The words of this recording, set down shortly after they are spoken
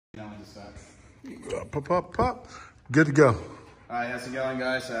just start. Pop, pop, pop. Good to go. All right, how's it going,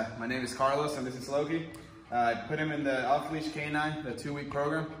 guys? My name is Carlos, and this is Loki. I put him in the Off-Leash Canine, the 2-week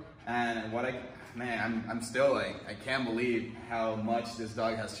program, and I'm still like, I can't believe how much this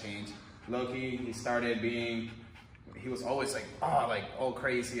dog has changed. Loki, he started being, he was always like all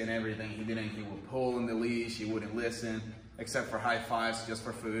crazy and everything. He would pull in the leash, he wouldn't listen, except for high fives, just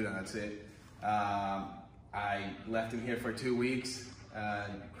for food, and that's it. I left him here for 2 weeks,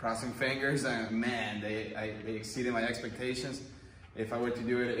 crossing fingers, and man, they exceeded my expectations. If I were to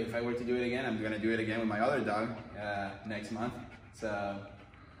do it again, I'm gonna do it again with my other dog next month. So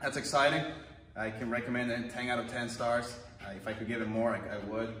that's exciting. I can recommend it 10 out of 10 stars. If I could give it more, I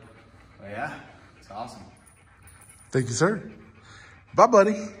would. But yeah, it's awesome. Thank you, sir. Bye,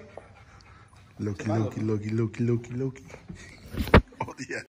 buddy. Loki, Bye, Loki, Loki, Loki, Loki, Loki. Oh, yeah.